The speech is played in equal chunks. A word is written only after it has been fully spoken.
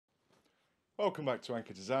Welcome back to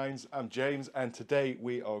Anchor Designs. I'm James, and today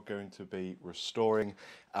we are going to be restoring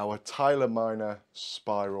our Tyler Minor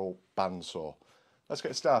spiral bandsaw. Let's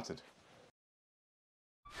get started.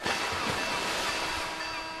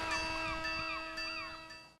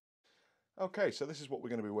 Okay, so this is what we're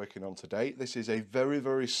going to be working on today. This is a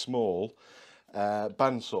very small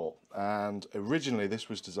bandsaw, and originally this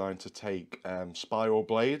was designed to take spiral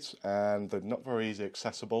blades, and they're not very easy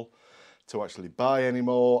accessible to actually buy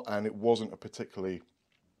anymore, and it wasn't a particularly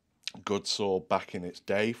good saw back in its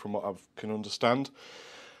day from what I can understand,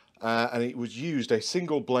 and it was used a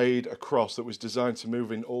single blade across that was designed to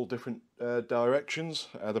move in all different directions.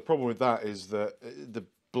 The problem with that is that the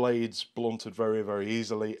blades blunted very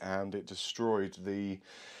easily, and it destroyed the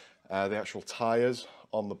actual tires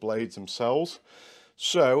on the blades themselves.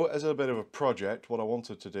 So as a bit of a project, what I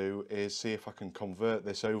wanted to do is see if I can convert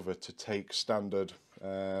this over to take standard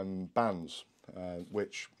bands,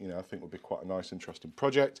 which I think would be quite a nice interesting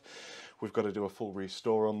project. We've got to do a full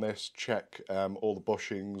restore on this, check all the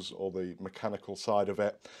bushings, all the mechanical side of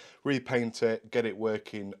it, repaint it, get it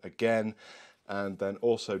working again, and then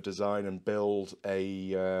also design and build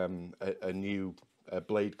a new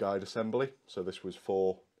blade guide assembly. So this was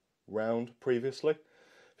 4 round previously,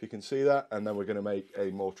 if you can see that, and then we're going to make a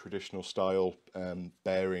more traditional style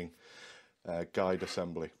bearing guide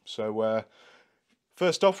assembly. So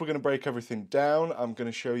first off, we're going to break everything down. I'm going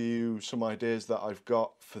to show you some ideas that I've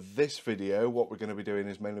got for this video. What we're going to be doing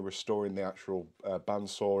is mainly restoring the actual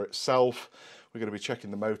bandsaw itself. We're going to be checking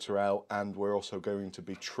the motor out, and we're also going to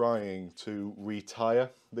be trying to retire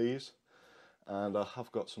these. And I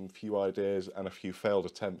have got some few ideas and a few failed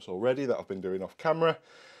attempts already that I've been doing off camera.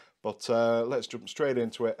 But let's jump straight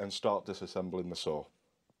into it and start disassembling the saw.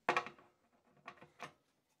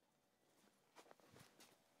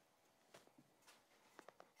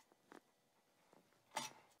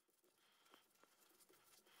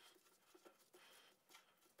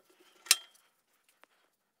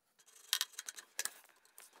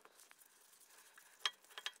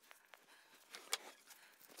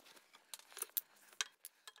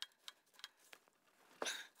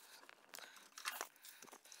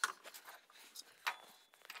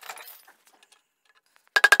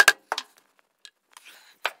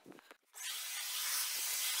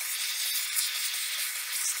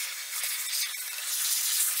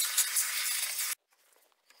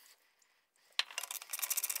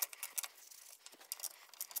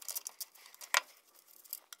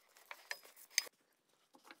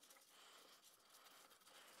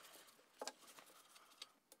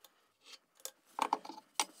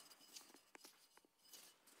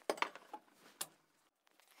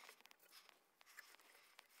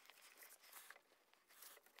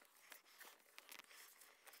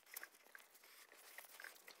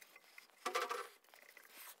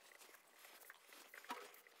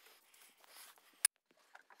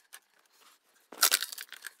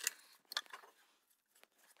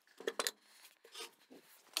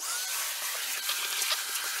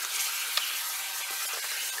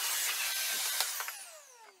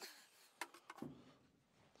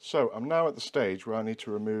 So I'm now at the stage where I need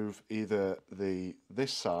to remove either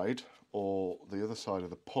this side or the other side of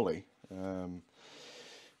the pulley.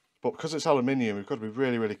 But because it's aluminium, we've got to be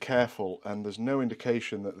really careful, and there's no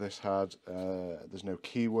indication that this had, there's no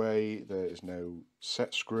keyway, there is no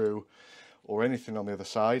set screw or anything on the other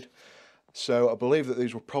side. So I believe that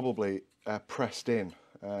these were probably pressed in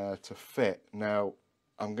to fit. Now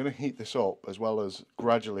I'm going to heat this up as well as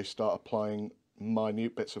gradually start applying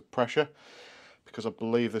minute bits of pressure, because I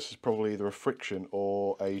believe this is probably either a friction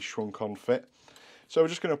or a shrunk on fit. So we're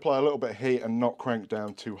just going to apply a little bit of heat and not crank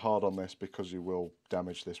down too hard on this, because you will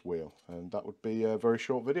damage this wheel, and that would be a very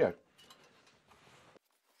short video.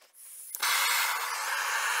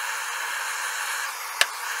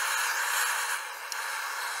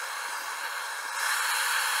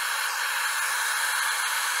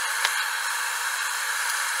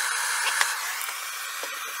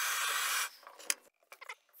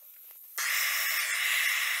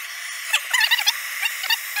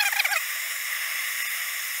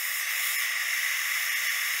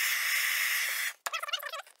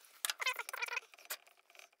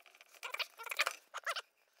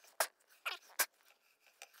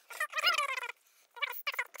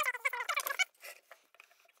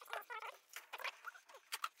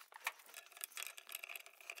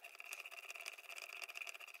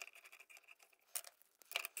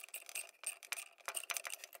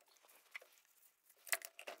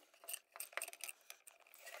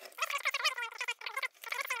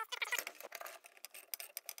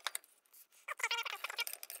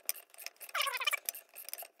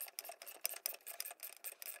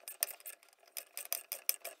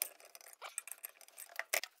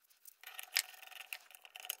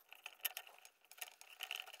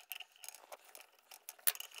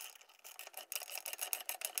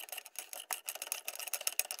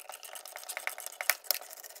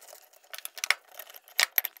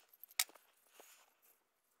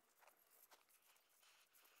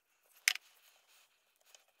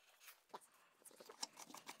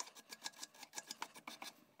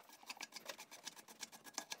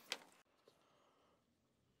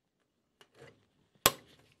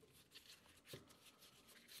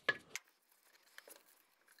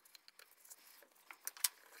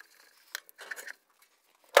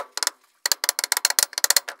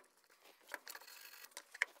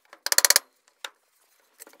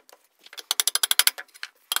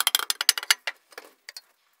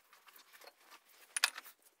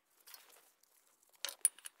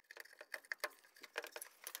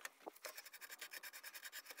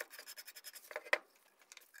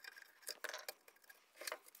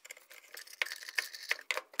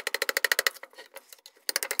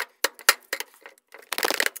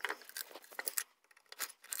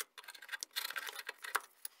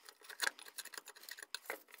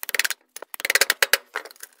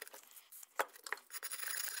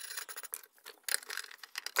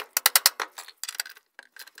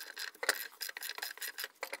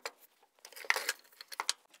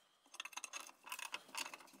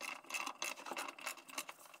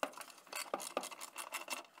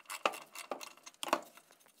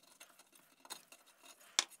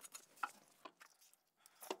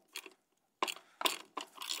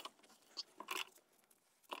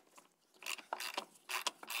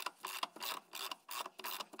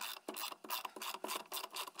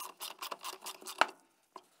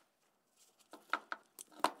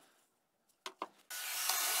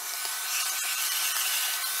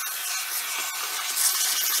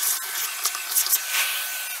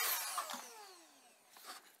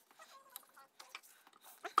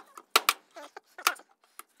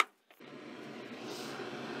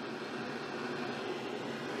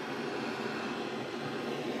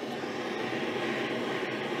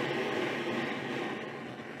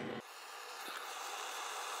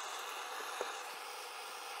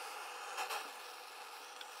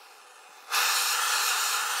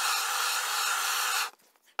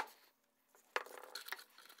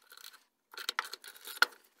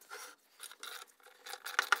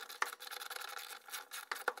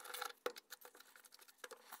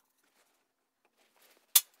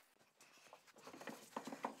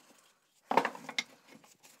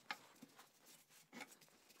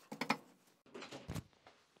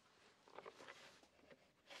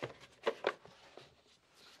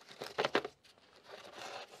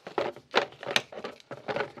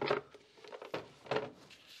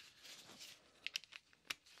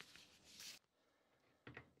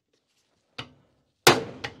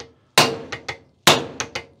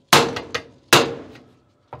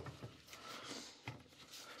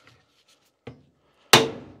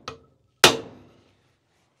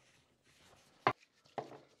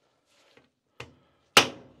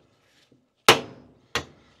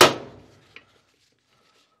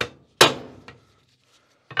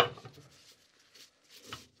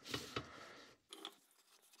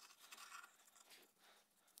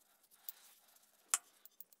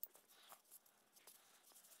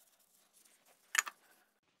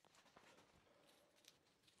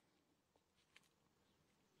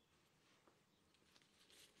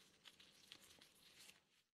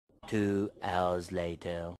 2 hours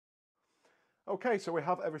later. Okay, so we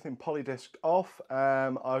have everything polydisced off.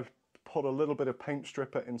 I've put a little bit of paint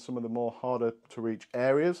stripper in some of the more harder to reach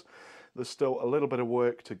areas. There's still a little bit of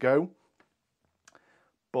work to go,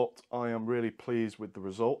 but I am really pleased with the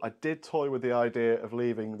result. I did toy with the idea of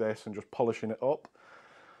leaving this and just polishing it up,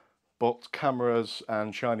 but cameras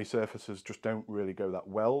and shiny surfaces just don't really go that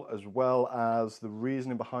well, as well as the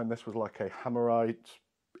reasoning behind this was like a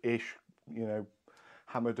hammerite-ish, you know,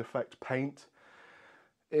 hammered effect paint,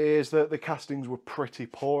 is that the castings were pretty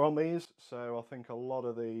poor on these, so I think a lot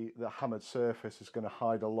of the hammered surface is going to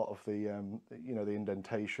hide a lot of the you know, the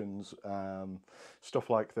indentations, stuff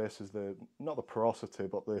like this is not the porosity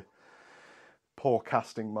but the poor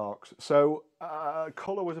casting marks. So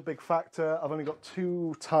colour was a big factor. I've only got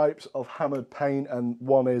 2 types of hammered paint, and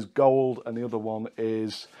one is gold and the other one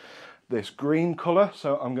is this green colour,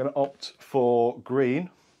 so I'm going to opt for green,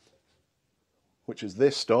 which is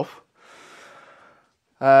this stuff.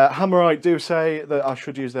 Hammerite do say that I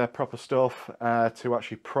should use their proper stuff to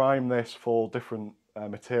actually prime this for different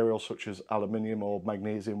materials such as aluminium or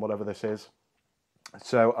magnesium, whatever this is.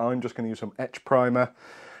 So I'm just going to use some etch primer,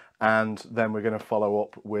 and then we're going to follow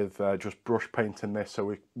up with just brush painting this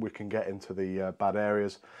so we can get into the bad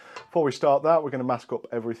areas. Before we start that, we're going to mask up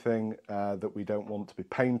everything that we don't want to be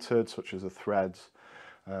painted, such as the threads,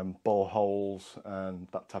 bore holes and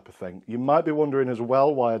that type of thing. You might be wondering as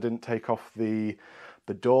well why I didn't take off the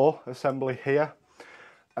door assembly here,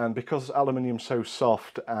 and because aluminium's so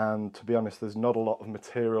soft, and to be honest there's not a lot of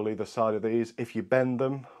material either side of these, if you bend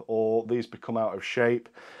them or these become out of shape,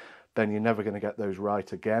 then you're never going to get those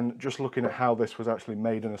right again. Just looking at how this was actually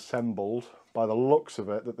made and assembled, by the looks of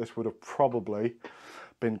it, that this would have probably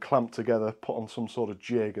been clamped together, put on some sort of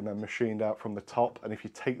jig and then machined out from the top. And if you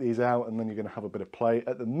take these out, and then you're going to have a bit of play.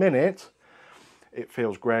 At the minute it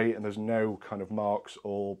feels great and there's no kind of marks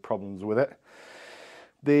or problems with it.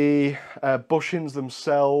 The bushings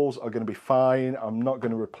themselves are going to be fine. I'm not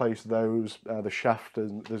going to replace those. The shaft,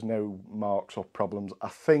 there's no marks or problems. I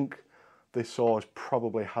think this saw has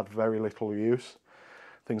probably had very little use.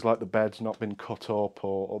 Things like the bed's not been cut up,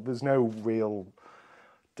 or there's no real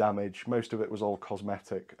damage. Most of it was all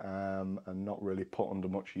cosmetic and not really put under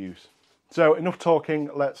much use. So enough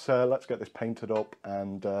talking. Let's get this painted up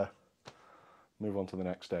and move on to the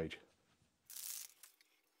next stage.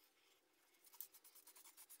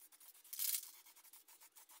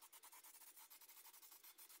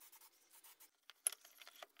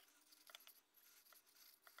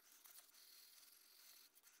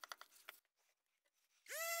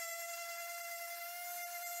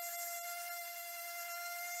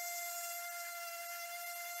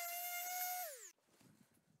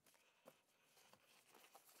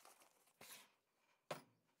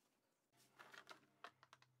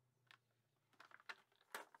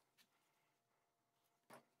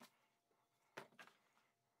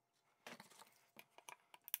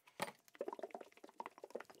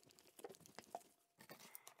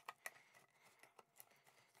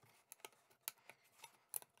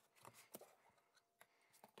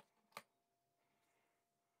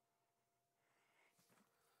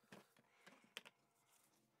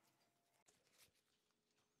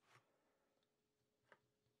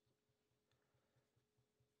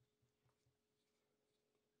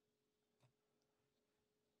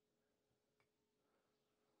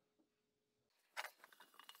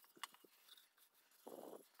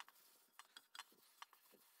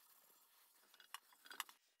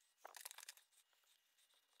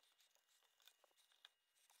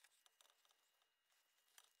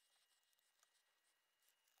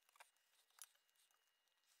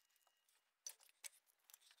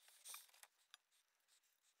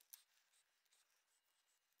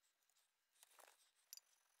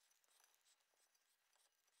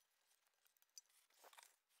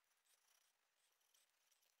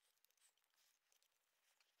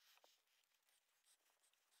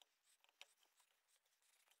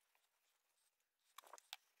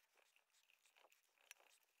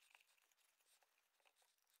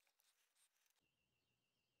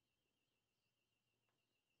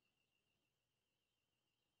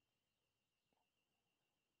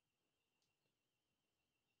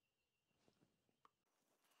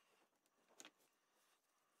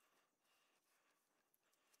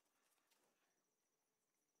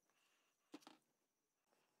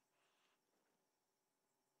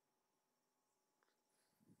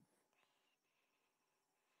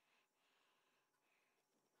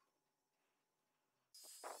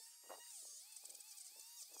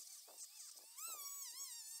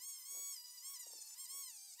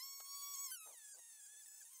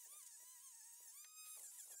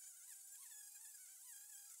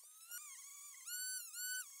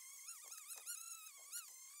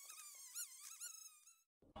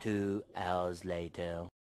 2 hours later.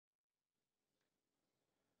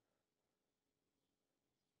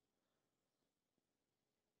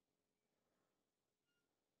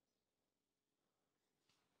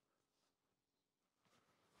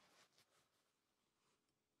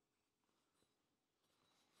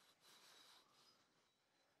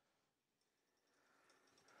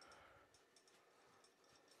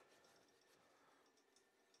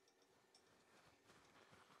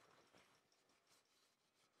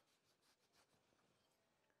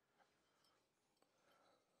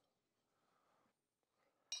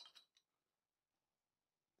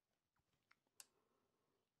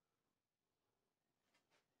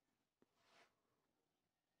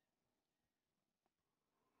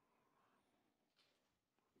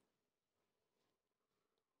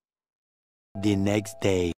 The next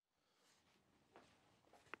day.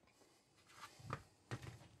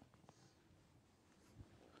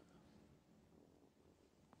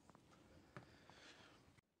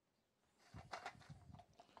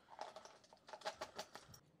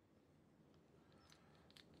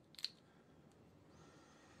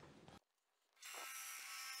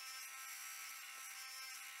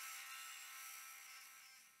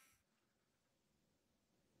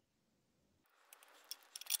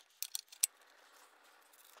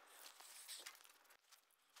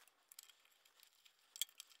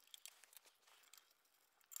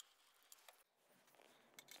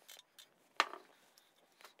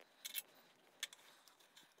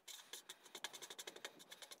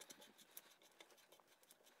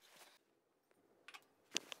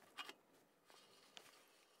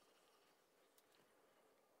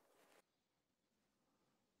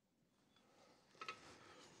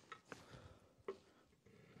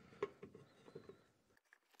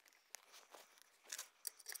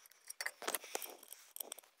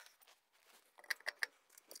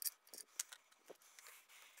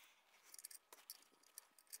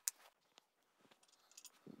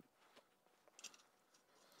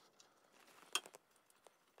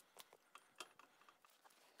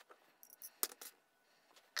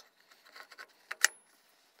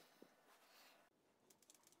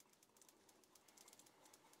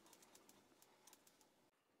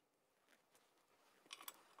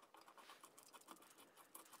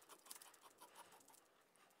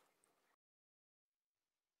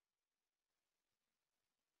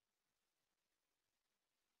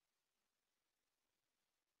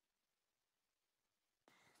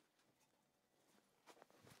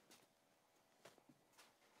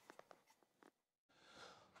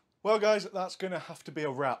 Well guys, that's going to have to be a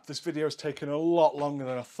wrap. This video has taken a lot longer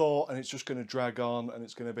than I thought, and it's just going to drag on, and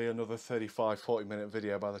it's going to be another 35-40 minute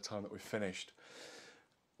video by the time that we've finished.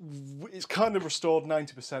 It's kind of restored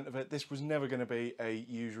 90% of it. This was never going to be a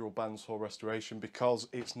usual bandsaw restoration because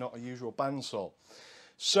it's not a usual bandsaw.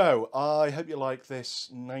 So I hope you like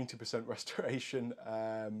this 90% restoration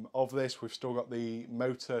of this. We've still got the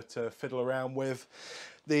motor to fiddle around with.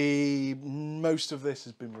 Most of this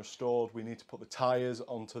has been restored. We need to put the tyres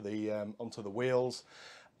onto the wheels,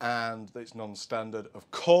 and it's non-standard,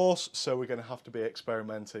 of course. So we're going to have to be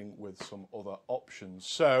experimenting with some other options.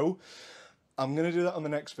 So I'm going to do that on the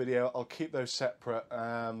next video. I'll keep those separate,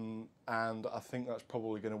 and I think that's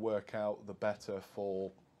probably going to work out the better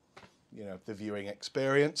for, you know, the viewing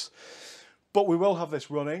experience. But we will have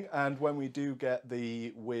this running, and when we do get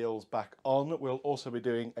the wheels back on, we'll also be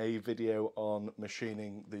doing a video on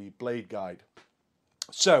machining the blade guide.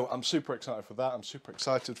 So I'm super excited for that. I'm super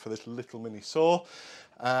excited for this little mini saw.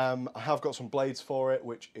 I have got some blades for it,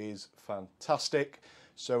 which is fantastic.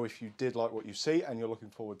 So if you did like what you see and you're looking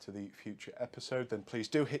forward to the future episode, then please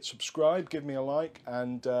do hit subscribe, give me a like,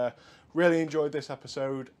 and really enjoyed this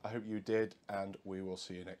episode. I hope you did, and we will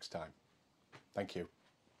see you next time. Thank you.